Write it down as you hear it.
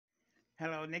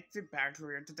Hello, Nick back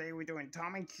here. Today we're doing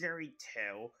Tom and Jerry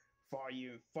 2,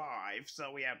 Volume 5.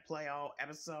 So we have play all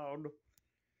episode.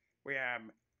 We have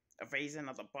Evasion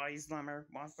of the Body Slammer,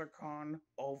 MonsterCon,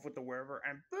 Over the River,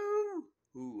 and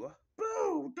Boo!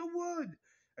 Boo! The Wood!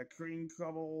 A Green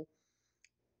Trouble,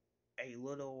 a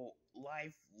little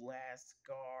Life Last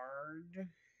Guard,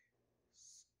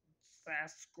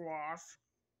 Sasquatch,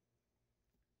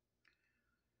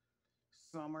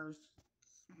 Summer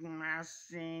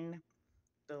Smashing,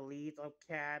 the Lethal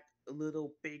Cat,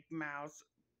 Little Big Mouse,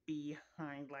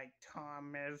 Behind Like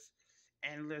Thomas,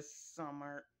 Endless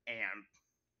Summer, and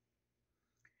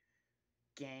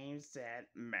Game Set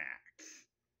Match.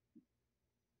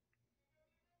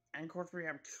 And of course we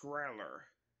have Trailer.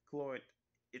 Chloe,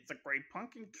 it's a great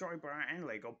Pumpkin Joy Bar and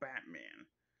Lego Batman.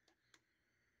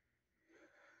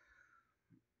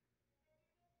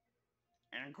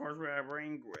 And of course we have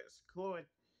Ringuis, Chloe,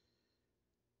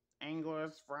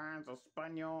 English, France,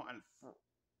 Espanol, and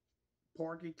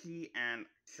Porky Key, and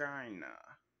China.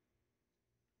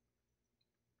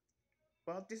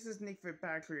 Well, this is Nick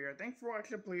Fitzpatrick here. Thanks for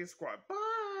watching. Please subscribe. Bye!